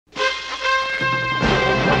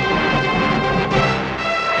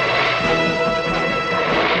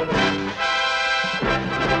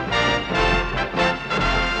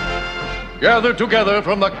gathered together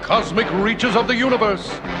from the cosmic reaches of the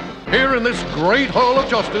universe, here in this great hall of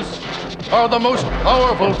justice, are the most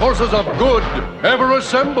powerful forces of good ever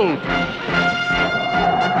assembled.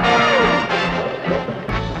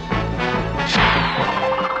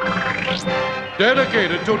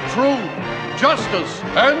 Dedicated to truth, justice,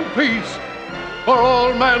 and peace for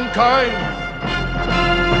all mankind.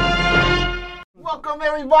 Welcome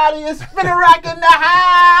everybody, it's SPINNERRACK in the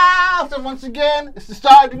house! And once again, it's the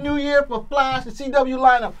start of the new year for Flash, the CW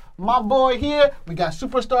lineup. My boy here, we got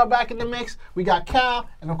Superstar back in the mix, we got Cal,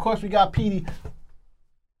 and of course we got Petey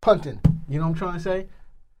punting. You know what I'm trying to say?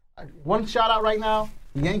 One shout out right now,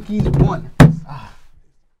 the Yankees won.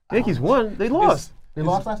 Yankees won? They lost. They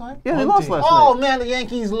lost last night? Yeah, they lost last night. Oh man, the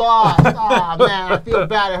Yankees lost. Oh man, I feel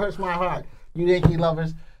bad, it hurts my heart. You Yankee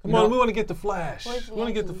lovers. Come on, we want to get the Flash. We want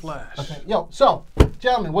to get the Flash. Okay, yo, so,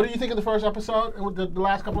 gentlemen, what do you think of the first episode and the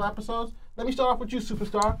last couple of epissodes? Let me start off with you,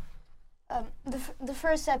 Superstar. The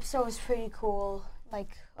first episode was pretty cool.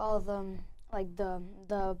 Like all of them, like the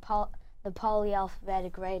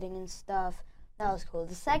polyalphabetic writing and stuff. That was cool.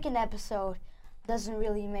 The second episode doesn't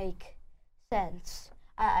really make sense.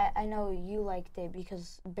 I know you liked it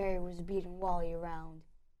because Barry was beating Wally around.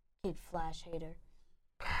 Kid Flash hater.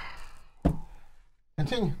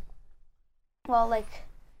 Continue. Well, like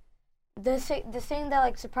the thing that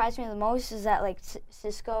like surprised me the most is that like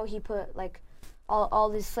Cisco, he put like all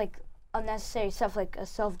this like unnecessary stuff like a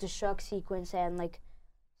self-destruct sequence and like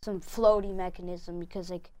some floaty mechanism because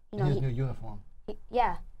like you know his new uniform.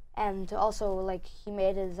 Yeah, and also like he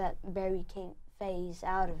made it that Barry can't phase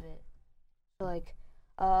out of it. So like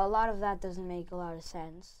a lot of that doesn't make a lot of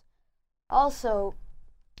sense. Also,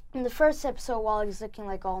 in the first episode, Wally's looking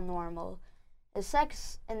like all normal. In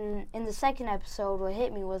the second episode, what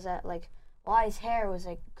hit me was that like Wally's hair was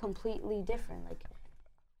like completely different.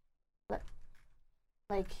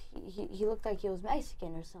 Like he looked like he was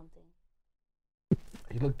Mexican or something.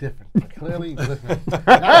 He looked different. Clearly, listen.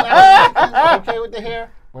 Not okay with the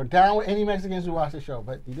hair. We're down with any Mexicans who watch the show,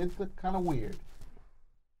 but he did look kind of weird.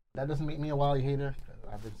 That doesn't make me a Wally hater.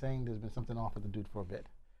 I've been saying there's been something off with the dude for a bit.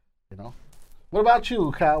 You know. What about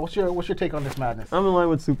you, Kyle? What's your take on this madness? I'm in line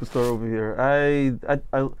with Superstar over here. I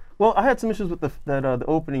had some issues with the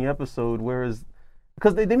opening episode, whereas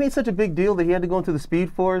because they made such a big deal that he had to go into the Speed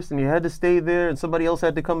Force and he had to stay there and somebody else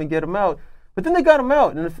had to come and get him out. But then they got him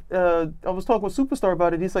out, and I was talking with Superstar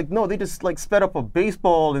about it. He's like, no, they just like sped up a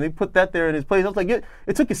baseball and they put that there in his place. I was like,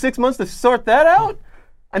 it took you 6 months to sort that out.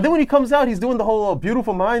 And then when he comes out, he's doing the whole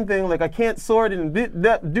beautiful mind thing, like I can't sort and boo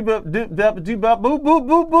boo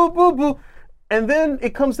boo boo boo. And then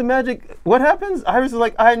it comes to magic. What happens? Iris is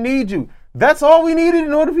like, I need you. That's all we needed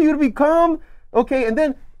in order for you to be calm. Okay, and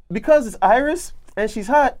then because it's Iris and she's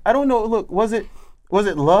hot, I don't know. Look, was it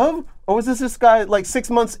love or was this guy like 6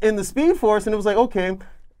 months in the Speed Force and it was like, okay,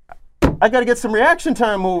 I got to get some reaction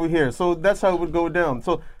time over here. So that's how it would go down.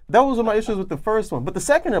 So that was one of my issues with the first one. But the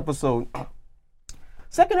second episode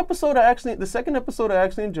I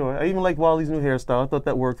actually enjoy. I even like Wally's new hairstyle. I thought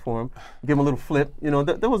that worked for him. Give him a little flip. You know,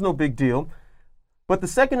 that was no big deal. But the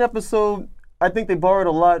second episode, I think they borrowed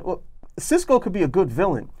a lot. Well, Cisco could be a good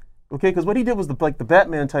villain, okay? Because what he did was the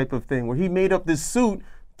Batman type of thing, where he made up this suit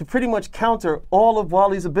to pretty much counter all of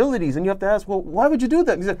Wally's abilities. And you have to ask, well, why would you do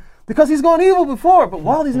that? And he said, because he's gone evil before, but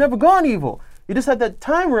Wally's never gone evil. He just had that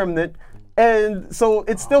time remnant. And so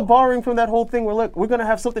it's still borrowing from that whole thing where, look, we're going to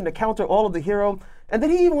have something to counter all of the hero. And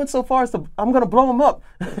then he even went so far as to, I'm going to blow him up.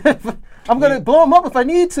 I'm going to blow him up if I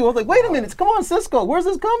need to. I was like, wait a minute, come on, Cisco, where's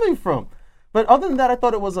this coming from? But other than that, I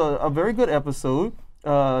thought it was a very good episode.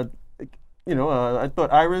 I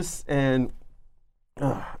thought Iris and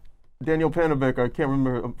Danielle Panabeck, I can't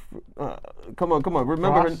remember. Come on.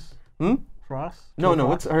 Remember Frost? her? Frost? No, Frost?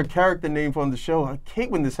 what's her character name from the show? I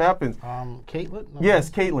hate when this happens. Caitlin? No, yes,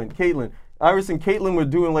 Caitlin. Iris and Caitlin were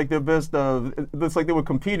doing like their best. It looks like they were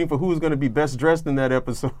competing for who was going to be best dressed in that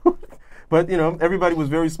episode. But, everybody was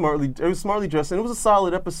very smartly dressed. And it was a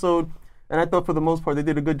solid episode. And I thought for the most part they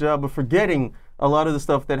did a good job of forgetting a lot of the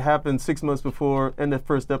stuff that happened 6 months before in that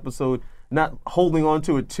first episode, not holding on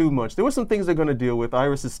to it too much. There were some things they're going to deal with.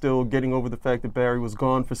 Iris is still getting over the fact that Barry was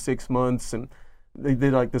gone for 6 months. And they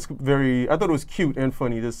did like this I thought it was cute and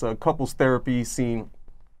funny, this couples therapy scene,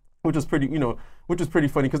 which was pretty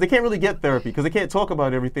funny because they can't really get therapy because they can't talk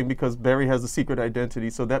about everything because Barry has a secret identity.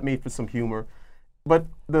 So that made for some humor. But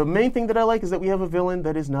the main thing that I like is that we have a villain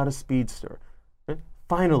that is not a speedster.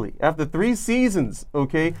 Finally, after 3 seasons,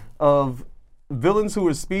 okay, of villains who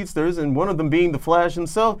are speedsters, and one of them being the Flash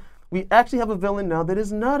himself, we actually have a villain now that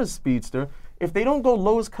is not a speedster. If they don't go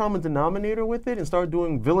lowest common denominator with it and start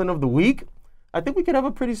doing villain of the week, I think we could have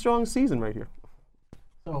a pretty strong season right here.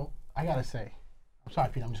 So I gotta say, I'm sorry,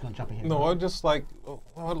 Peter. I'm just gonna jump in here. No,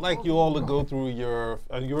 I'd like you all to go through your.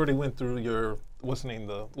 You already went through your what's the name?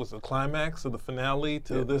 Was the climax of the finale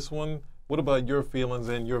to this one? What about your feelings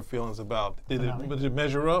and your feelings about? Did it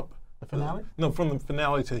measure up? The finale? No, from the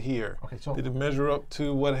finale to here. Okay, so did it measure up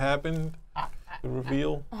to what happened? The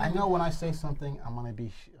reveal. I know when I say something, I'm gonna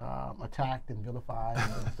be attacked and vilified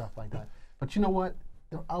and stuff like that. But you know what?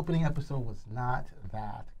 The opening episode was not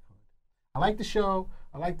that good. I like the show.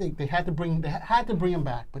 I like they had to bring him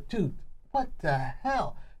back. But dude, what the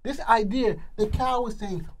hell? This idea that Cal was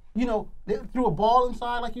saying, you know, they threw a ball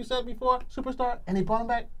inside, like you said before, Superstar, and they brought him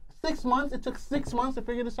back 6 months. It took 6 months to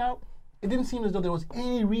figure this out. It didn't seem as though there was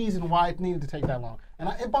any reason why it needed to take that long, and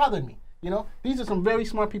it bothered me. You know, these are some very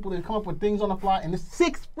smart people that come up with things on the fly, and it's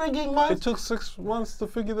 6 frigging months. It took 6 months to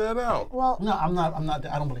figure that out. Well, no, I'm not.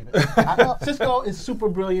 I don't believe it. Cisco is super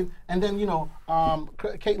brilliant, and then you know,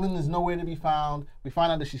 Caitlin is nowhere to be found. We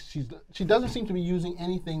find out that she doesn't seem to be using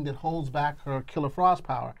anything that holds back her Killer Frost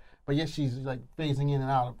power, but yet she's like phasing in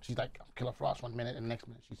and out. She's like Killer Frost 1 minute, and the next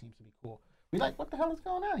minute she seems to be cool. We're like, what the hell is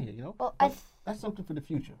going on here? You know, well, that's something for the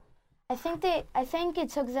future. I think it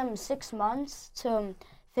took them 6 months to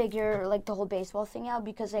figure like the whole baseball thing out,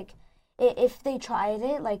 because like if they tried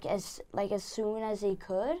it like as soon as they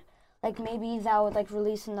could, like maybe that would like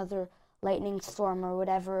release another lightning storm or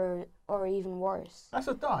whatever, or even worse. That's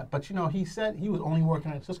a thought, but you know, he said he was only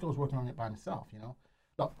working on it. Cisco was working on it by himself. You know,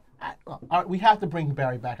 look, all right, we have to bring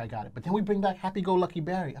Barry back. I got it, but then we bring back Happy-Go-Lucky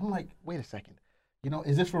Barry. I'm like, wait a second. You know,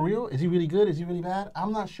 is this for real? Is he really good? Is he really bad?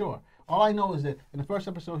 I'm not sure. All I know is that in the first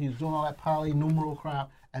episode, he was doing all that polynumeral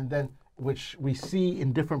crap, and then, which we see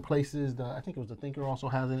in different places. I think it was the Thinker also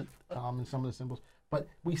has it in some of the symbols. But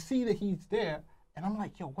we see that he's there, and I'm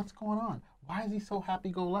like, yo, what's going on? Why is he so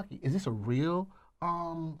happy-go-lucky? Is this a real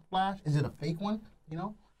Flash? Is it a fake one? You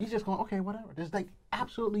know, he's just going, okay, whatever. There's like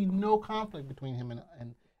absolutely no conflict between him and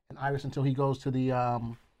Iris until he goes to the.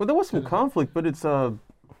 Well, there was some conflict, but it's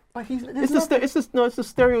But it's the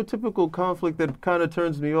stereotypical conflict that kind of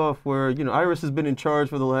turns me off. Where you know Iris has been in charge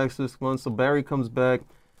for the last 6 months, so Barry comes back,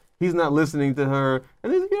 he's not listening to her,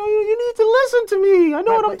 and he's, you need to listen to me. I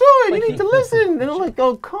know what I'm doing. You need to listen. And I'm like,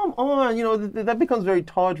 oh, come on. You know that becomes very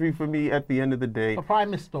tawdry for me at the end of the day. But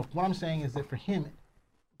probably misspoke. What I'm saying is that for him,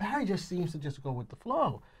 Barry just seems to just go with the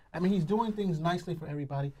flow. I mean, he's doing things nicely for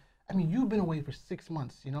everybody. I mean, you've been away for 6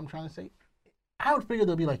 months. You know what I'm trying to say? I would figure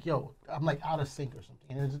they'll be like, yo, I'm like out of sync or something.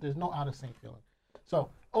 And there's no out of sync feeling. So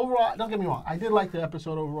overall, don't get me wrong. I did like the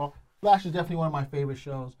episode overall. Flash is definitely one of my favorite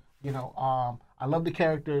shows. You know, I love the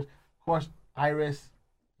characters. Of course, Iris,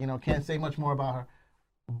 you know, can't say much more about her.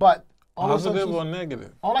 But positive or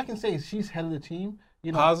negative? All I can say is she's head of the team.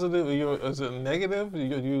 You know, positive? Is it negative?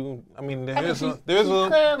 I mean, there's a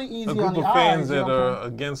group of eyes, fans that are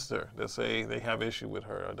against her, that say they have issue with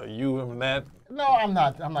her. Are you in that? No, I'm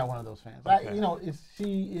not. I'm not one of those fans. Okay. You know,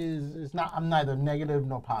 she is not. I'm neither negative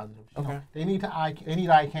nor positive. You Okay. know, they need eye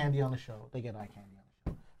candy on the show. They get eye candy on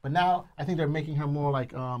the show. But now I think they're making her more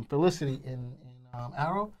like Felicity in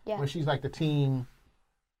Arrow, where she's like the team.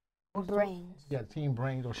 Brains. Yeah, team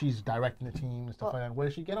brains, or she's directing the team and stuff like that. Where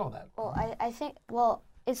does she get all that? Well, I think,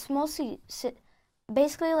 it's mostly,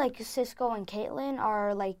 basically like Cisco and Caitlin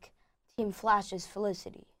are like Team Flash's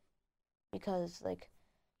Felicity. Because like,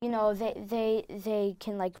 you know, they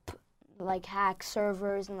can like hack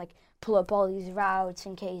servers and like pull up all these routes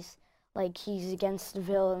in case like he's against the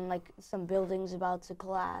villain, like some building's about to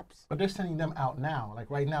collapse. But they're sending them out now.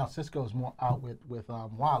 Like right now, Cisco's more out with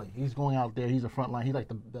Wally. He's going out there. He's a front line. He's like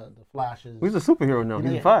the Flashes. He's a superhero now.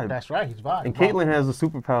 He's Vibe. That's right. He's Vibe. And Caitlin has the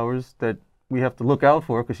superpowers that we have to look out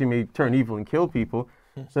for because she may turn evil and kill people.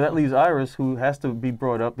 So that leaves Iris, who has to be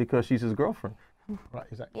brought up because she's his girlfriend. Right,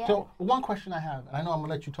 exactly. Yeah. So one question I have, and I know I'm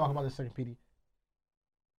gonna let you talk about this second, PD.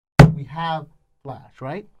 We have Flash,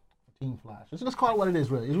 right? Team Flash. Let's call it what it is.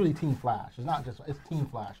 Really, it's really Team Flash. It's not just. It's Team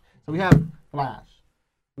Flash. So we have Flash.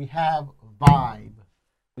 We have Vibe.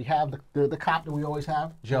 We have the cop that we always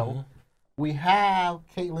have, Joe. Mm-hmm. We have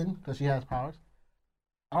Caitlin because she has powers.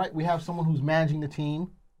 All right. We have someone who's managing the team.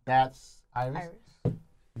 That's Iris.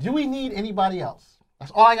 Do we need anybody else?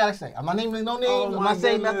 That's all I gotta say. I'm not naming no names. I'm not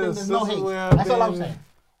saying nothing. There's no hate. That's all I'm saying.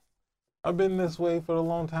 I've been this way for a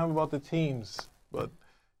long time about the teams, but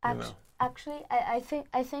you know. Actually, I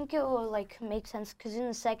think it will like make sense because in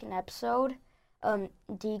the second episode,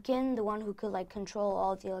 Deacon, the one who could like control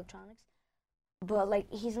all the electronics, but like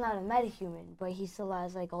he's not a metahuman, but he still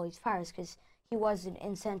has like all these powers because he wasn't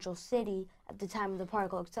in Central City at the time of the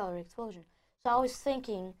particle accelerator explosion. So I was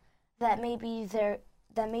thinking that maybe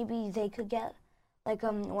they could get like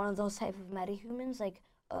one of those type of metahumans, like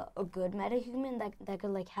a good metahuman that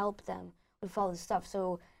could like help them with all this stuff.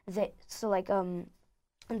 So so like the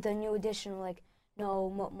new edition like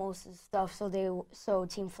know most of the stuff, so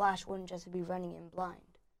Team Flash wouldn't just be running in blind.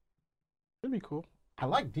 That'd be cool. I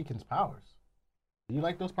like Deacon's powers. Do you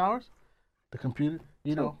like those powers? The computer,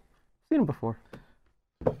 you know. Seen them before.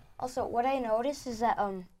 Also, what I noticed is that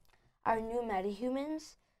our new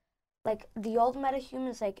metahumans, like the old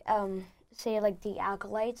metahumans, like say like the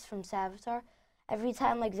acolytes from Savitar, every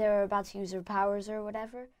time like they're about to use their powers or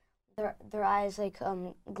whatever, their eyes like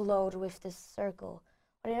glowed with this circle.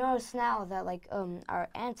 But I notice now that like our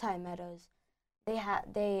anti-metas,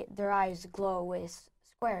 their eyes glow with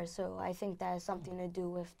squares. So I think that has something to do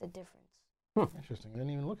with the difference. Interesting. I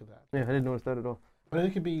didn't even look at that. Yeah, I didn't notice that at all. But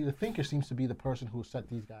it could be the thinker seems to be the person who set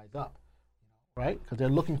these guys up, right? Because they're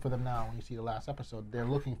looking for them now. When you see the last episode, they're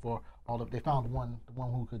looking for all of. They found the one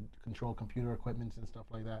who could control computer equipment and stuff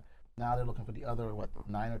like that. Now they're looking for the other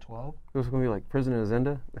 9 or 12. It was gonna be like Prisoner of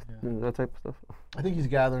Zenda, that type of stuff. I think he's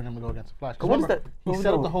gathering them to go against the Flash. What is that? He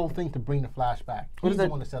set up the whole thing to bring the Flash back. He's the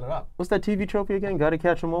one to set it up. What's that TV trophy again? Gotta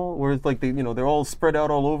catch them all, where it's like they're all spread out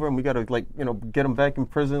all over, and we gotta get them back in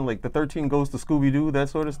prison. Like the 13 goes to Scooby Doo, that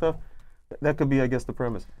sort of stuff. That could be, I guess, the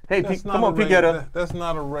premise. Hey, come on, Pigetta. That's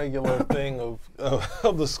not a regular thing of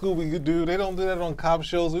the Scooby Doo. They don't do that on cop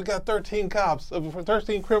shows. We got 13 cops,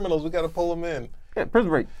 13 criminals. We got to pull them in. Yeah, prison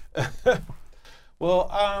break. Well,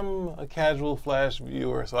 I'm a casual Flash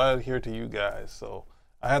viewer, so I adhere to you guys. So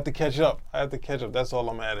I have to catch up. That's all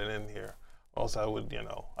I'm adding in here. Also, I would,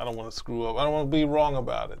 I don't want to screw up. I don't want to be wrong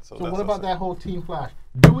about it. So what about that whole Team Flash?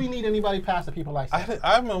 Do we need anybody past the people like that?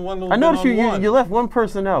 I'm one of I noticed you left one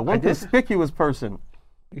person out, one conspicuous person.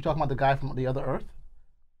 Are you talking about the guy from the other Earth?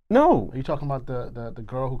 No. Are you talking about the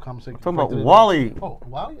girl who comes in? I'm talking about Wally. Oh,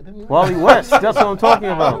 Wally? Wally West. That's what I'm talking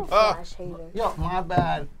about. Flash hater. Yo, my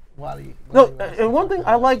bad, Wally. No, and one thing,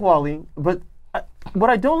 I like Wally, but what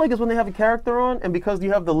I don't like is when they have a character on, and because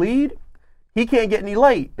you have the lead, he can't get any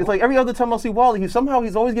light. It's like every other time I'll see Wally, he's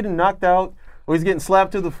always getting knocked out or he's getting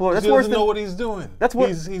slapped to the floor. That's worse than. He doesn't know what he's doing. That's what.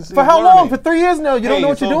 He's for how learning. long? For 3 years now? You don't know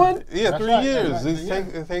what you're doing? Yeah, 3 years.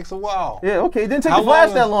 It takes a while. Yeah, okay. It didn't take the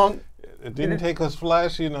Flash that long. It didn't take us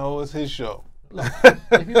Flash, it's his show.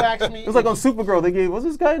 If you ask me, it was like on Supergirl. They gave what's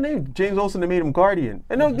this guy named James Olsen. They made him Guardian,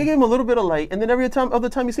 and they gave him a little bit of light. And then other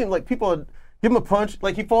time you see him, like people are give him a punch,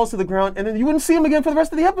 like he falls to the ground, and then you wouldn't see him again for the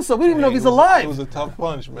rest of the episode. We didn't even know if he's alive. It was a tough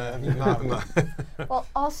punch, man. Well,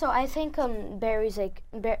 also I think Barry's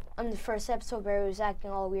on the first episode, Barry was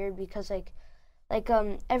acting all weird because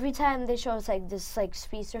every time they show us this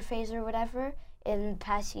speedster phase or whatever in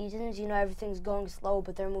past seasons, everything's going slow,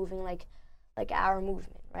 but they're moving like our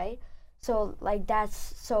movement, right? So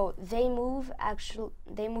they move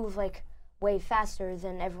way faster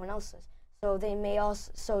than everyone else does. So they may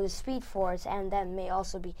also, the Speed Force and them may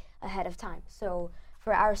also be ahead of time. So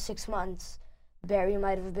for our 6 months, Barry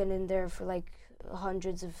might have been in there for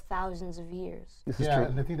hundreds of thousands of years. This is true.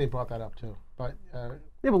 And I think they brought that up too. But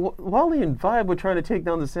yeah, but Wally and Vibe were trying to take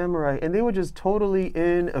down the Samurai, and they were just totally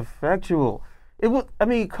ineffectual.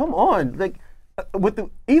 Come on,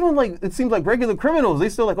 it seems like regular criminals, they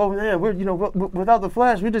still oh man, we're without the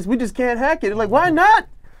Flash, we just can't hack it. Why not?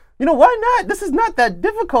 Why not? This is not that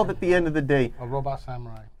difficult at the end of the day. A robot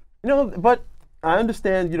samurai. But I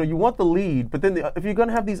understand, you want the lead, but then if you're going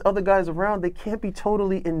to have these other guys around, they can't be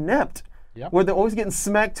totally inept. Yep. Where they're always getting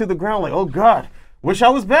smacked to the ground oh God, wish I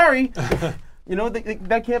was Barry.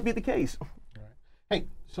 That can't be the case. Right. Hey,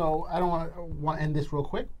 so I don't want to end this real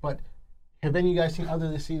quick, but have any of you guys seen other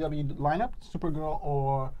than the CW lineup, Supergirl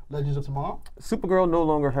or Legends of Tomorrow? Supergirl no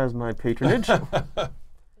longer has my patronage.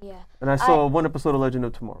 Yeah. And I saw one episode of Legend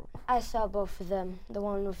of Tomorrow. I saw both of them, the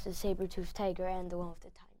one with the saber-toothed tiger and the one with the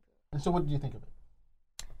tiger. And so what did you think of it?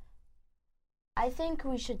 I think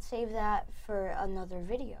we should save that for another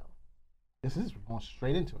video. This is going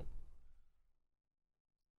straight into it.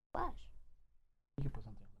 Flash. You can put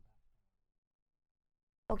something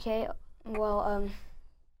on Okay, well,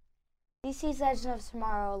 DC's Legend of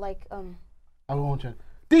Tomorrow, I won't you.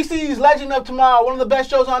 DC's Legend of Tomorrow, one of the best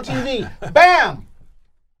shows on TV. Bam!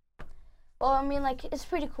 Well, it's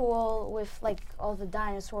pretty cool with, all the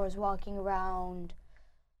dinosaurs walking around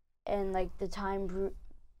and, the Time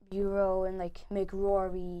Bureau and,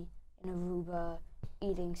 McRory and Aruba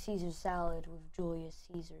eating Caesar salad with Julius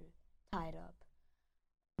Caesar tied up.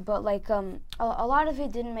 But, a lot of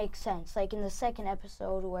it didn't make sense. In the second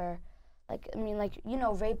episode where,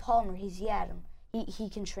 Ray Palmer, he's the Atom. He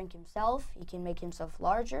can shrink himself. He can make himself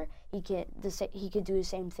larger. He could do the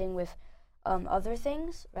same thing with other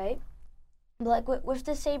things, right? But with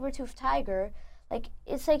the saber-toothed tiger,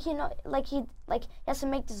 it's he has to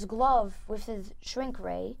make this glove with his shrink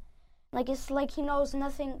ray. It's he knows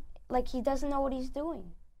nothing. He doesn't know what he's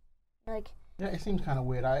doing. Like, Yeah, it seems kind of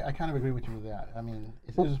weird. I kind of agree with you with that. I mean,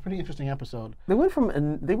 it was a pretty interesting episode. They went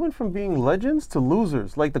from being legends to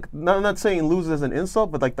losers. Like I'm not saying losers as an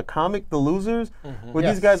insult, but like the comic, the losers, where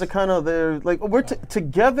Yes. these guys are kind of they're like we're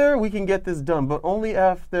together, we can get this done, but only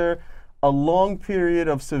after a long period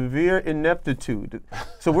of severe ineptitude.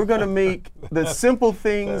 So we're gonna make the simple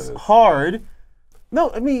things hard.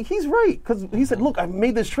 No, I mean he's right because he said, "Look, I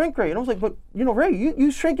made this shrink ray," and I was like, "But you know, Ray, you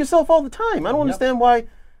shrink yourself all the time. I don't understand why."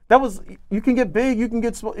 You can get big, you can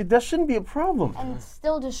get small. That shouldn't be a problem. and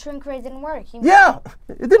still the shrink ray didn't work. Yeah,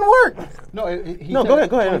 it didn't work. No, No,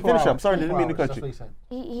 go ahead, finish up. Sorry, didn't mean to cut That's you. what he said.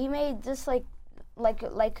 He made this like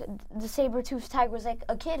the saber-toothed tiger was like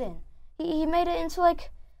a kitten. He made it into like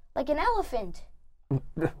an elephant.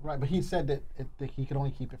 Right, but he said that he could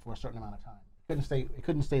only keep it for a certain amount of time. It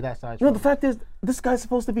couldn't stay that size. You know, the fact is, this guy's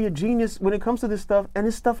supposed to be a genius when it comes to this stuff, and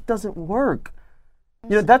his stuff doesn't work.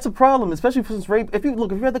 You know, that's a problem, especially since Ray. If you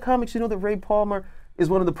read the comics, you know that Ray Palmer is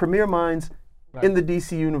one of the premier minds in the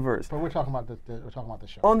DC universe. But we're talking about the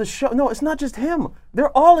show. On the show, no, it's not just him. They're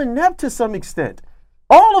all inept to some extent.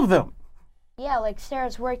 All of them. Yeah, like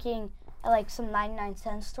Sarah's working at like some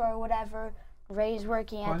 99-cent store or whatever. Ray's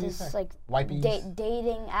working at this like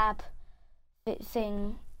dating app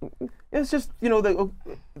thing. It's just, you know,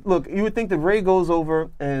 look, you would think that Ray goes over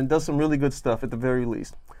and does some really good stuff at the very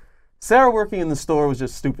least. Sarah working in the store was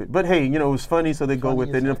just stupid. But hey, you know, it was funny, so they go with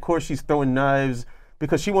it. And of course, she's throwing knives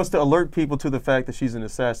because she wants to alert people to the fact that she's an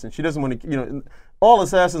assassin. She doesn't want to, you know, all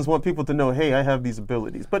assassins want people to know, hey, I have these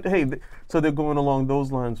abilities. But hey, so they're going along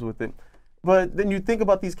those lines with it. But then you think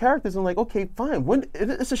about these characters and like, okay, fine.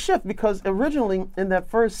 It's a shift because originally in that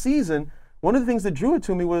first season, one of the things that drew it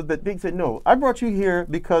to me was that they said, no, I brought you here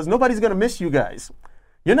because nobody's going to miss you guys.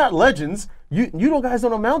 You're not legends. You guys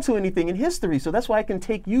don't amount to anything in history, so that's why I can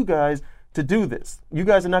take you guys to do this. You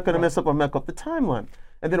guys are not going to mess up or muck up the timeline.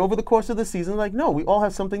 And then over the course of the season, like, no, we all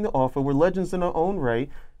have something to offer. We're legends in our own right.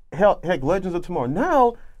 Heck, legends of tomorrow.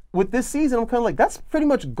 Now, with this season, I'm kind of like, that's pretty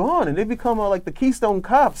much gone, and they become like the Keystone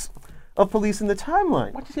Cops of policing the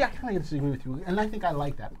timeline. What you see, I kind of disagree with you, and I think I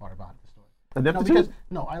like that part about the story.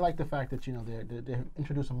 I like the fact that, you know, they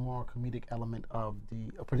introduce a more comedic element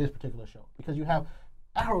for this particular show, because you have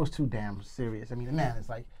Arrow's too damn serious. I mean, the man is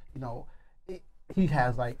like, you know, he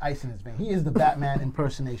has like ice in his vein. He is the Batman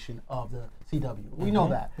impersonation of the CW. We know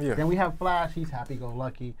that. Yeah. Then we have Flash. He's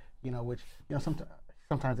happy-go-lucky, you know, which, you know,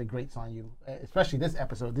 sometimes it grates on you, especially this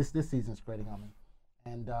episode. This season's grating on me.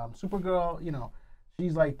 And Supergirl, you know,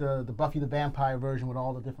 she's like the Buffy the Vampire version with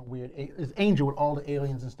all the different weird, is Angel with all the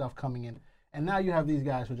aliens and stuff coming in. And now you have these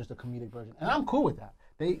guys who are just a comedic version. And I'm cool with that.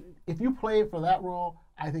 If you play it for that role,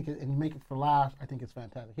 I think, and you make it for laughs, I think it's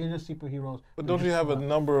fantastic. Here's just superheroes. But don't you have a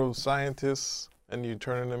number of scientists and you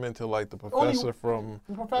turning them into like the professor from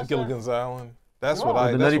Gilligan's Island? That's what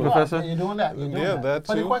I. The Nutty Professor. Yeah, you're doing that. that But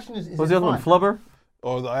the too. question is Was the other one Flubber?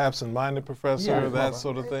 Or the absent-minded professor, that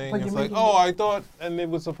sort of thing. But It's you like, make- I thought, and it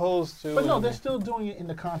was supposed to. But no, they're still doing it in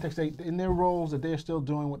the context, in their roles, that they're still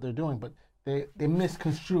doing what they're doing, but they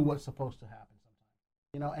misconstrue what's supposed to happen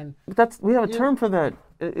sometimes. You know, and We have a term for that.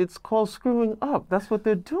 It's called screwing up. That's what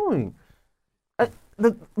they're doing.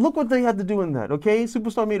 Look what they had to do in that. Okay,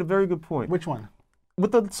 Superstar made a very good point. which one?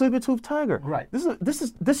 With the saber-toothed tiger. Right.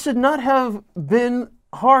 This should not have been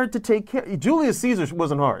hard to take care. Julius Caesar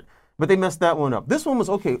wasn't hard, but they messed that one up. This one was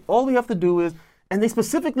okay. All we have to do is, and they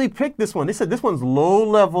specifically picked this one. They said this one's low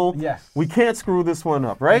level. Yes. We can't screw this one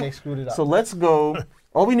up, right? And they screwed it up. So let's go.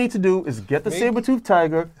 All we need to do is get the saber-toothed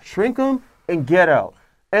tiger, shrink him, and get out.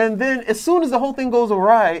 And then as soon as the whole thing goes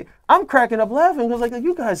awry, I'm cracking up laughing because like,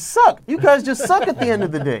 you guys suck. You guys just suck at the end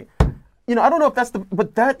of the day. You know, I don't know if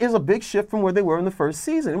but that is a big shift from where they were in the first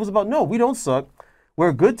season. It was about, no, we don't suck. We're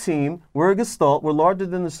a good team. We're a gestalt. We're larger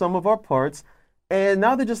than the sum of our parts. And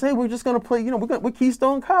now they're just saying, we're just going to play, you know, we're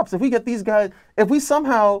Keystone Cops. If we get these guys, if we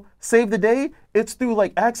somehow save the day, it's through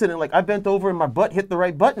like accident. Like I bent over and my butt hit the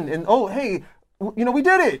right button. And oh, hey, you know, we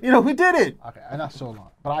did it. You know, we did it. Okay, and not so long.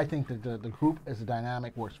 But I think that the group as a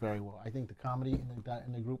dynamic works very well. I think the comedy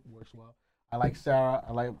in the group works well. I like Sarah.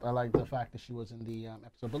 I like the fact that she was in the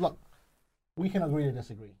episode. But look, we can agree to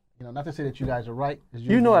disagree. You know, not to say that you guys are right.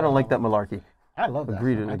 You know I don't like that malarkey. I love that.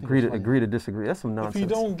 Agree stuff. to disagree. That's some nonsense. If you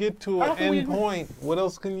don't get to How an can we end agree? point, what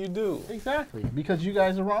else can you do? Exactly, because you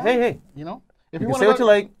guys are wrong. Hey. You know, if You can wanna say what go- you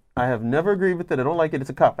like. I have never agreed with it. I don't like it. It's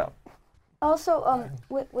a cop-out. Also,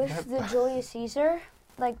 with the Julius Caesar,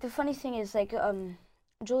 like the funny thing is like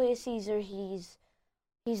Julius Caesar, he's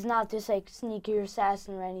not this like sneaky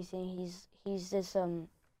assassin or anything. He's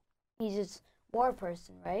this war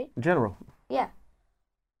person, right? General. Yeah.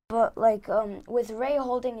 But like with Ray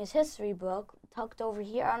holding his history book tucked over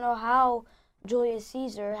here, I don't know Julius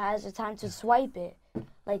Caesar has the time to swipe it.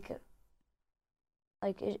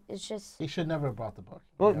 It's just. He should never have brought the book.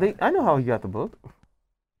 Well, I know how he got the book.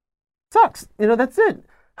 Sucks. That's it.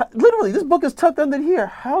 Literally, this book is tucked under here.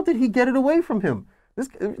 How did he get it away from him?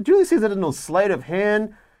 Julius Caesar had no sleight of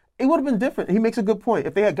hand. It would have been different. He makes a good point.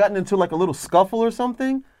 If they had gotten into like a little scuffle or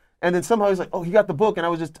something, and then somehow he's like, "Oh, he got the book," and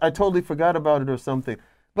I totally forgot about it or something.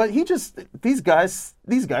 But these guys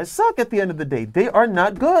suck at the end of the day. They are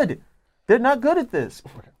not good. They're not good at this.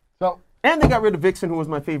 Okay. So, and they got rid of Vixen, who was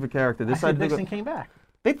my favorite character. Vixen came back.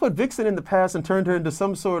 They put Vixen in the past and turned her into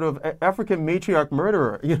some sort of African matriarch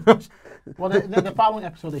murderer. You know. Well, the following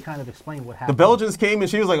episode, they kind of explained what happened. The Belgians came and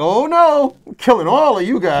she was like, "Oh no, I'm killing all of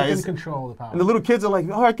you guys." She couldn't control the power. And the little kids are like,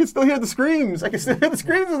 "Oh, I can still hear the screams. I can still hear the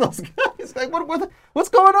screams of those guys. Like, what's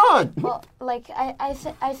going on?" Well, like I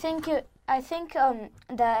think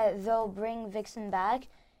that they'll bring Vixen back,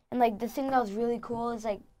 and like the thing that was really cool is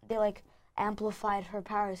like they like amplified her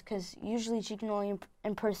powers because usually she can only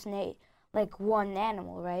impersonate like one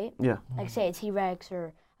animal, right? Yeah. Like say a T-Rex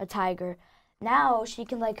or a tiger. Now she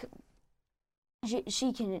can like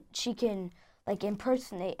she can like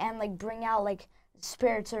impersonate and like bring out like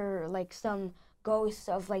spirits or like some ghosts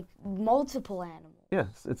of like multiple animals.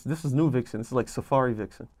 Yes, this is new Vixen. This is like Safari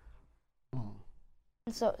Vixen.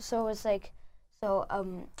 So it's like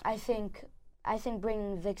I think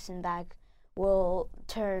bringing Vixen back will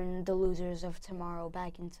turn the losers of tomorrow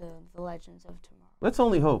back into the legends of tomorrow. Let's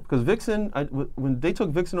only hope, because Vixen, when they took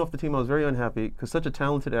Vixen off the team, I was very unhappy, because such a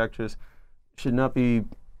talented actress should not be,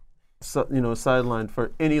 sidelined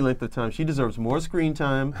for any length of time. She deserves more screen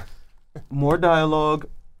time, more dialogue.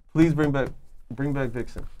 Please bring back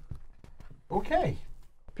Vixen. Okay,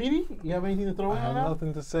 Petey, you have anything to throw in I on have that?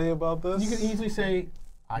 nothing to say about this. You can easily say,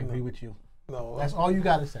 "I agree with you." No, That's all you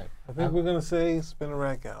got to say. I think we're gonna say spin a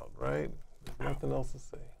rack out, right? There's nothing else to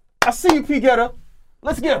say. I see you, P. Getter.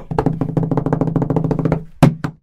 Let's get him.